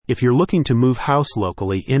If you're looking to move house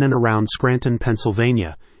locally in and around Scranton,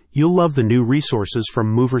 Pennsylvania, you'll love the new resources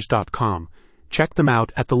from movers.com. Check them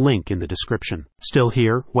out at the link in the description. Still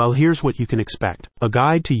here? Well, here's what you can expect. A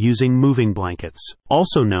guide to using moving blankets.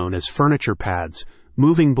 Also known as furniture pads,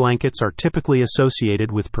 moving blankets are typically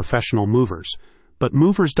associated with professional movers, but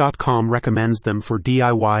movers.com recommends them for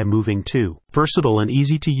DIY moving too. Versatile and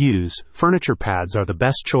easy to use, furniture pads are the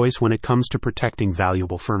best choice when it comes to protecting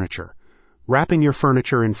valuable furniture. Wrapping your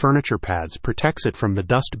furniture in furniture pads protects it from the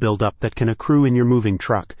dust buildup that can accrue in your moving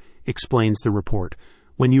truck, explains the report.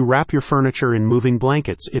 When you wrap your furniture in moving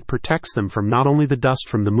blankets, it protects them from not only the dust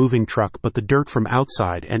from the moving truck but the dirt from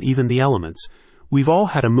outside and even the elements. We've all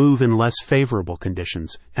had a move in less favorable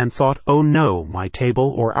conditions and thought, oh no, my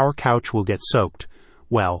table or our couch will get soaked.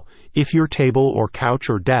 Well, if your table or couch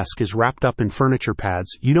or desk is wrapped up in furniture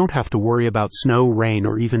pads, you don't have to worry about snow, rain,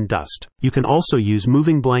 or even dust. You can also use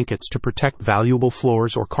moving blankets to protect valuable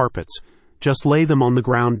floors or carpets. Just lay them on the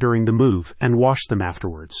ground during the move and wash them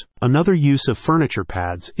afterwards. Another use of furniture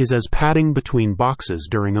pads is as padding between boxes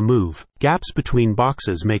during a move. Gaps between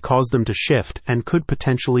boxes may cause them to shift and could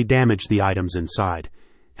potentially damage the items inside.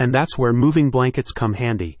 And that's where moving blankets come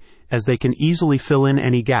handy, as they can easily fill in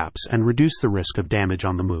any gaps and reduce the risk of damage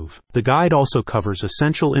on the move. The guide also covers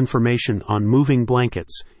essential information on moving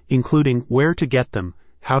blankets, including where to get them,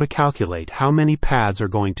 how to calculate how many pads are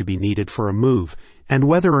going to be needed for a move, and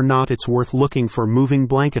whether or not it's worth looking for moving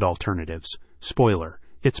blanket alternatives. Spoiler,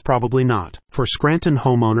 it's probably not. For Scranton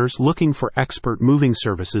homeowners looking for expert moving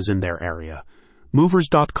services in their area,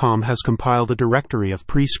 movers.com has compiled a directory of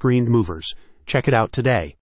pre-screened movers. Check it out today.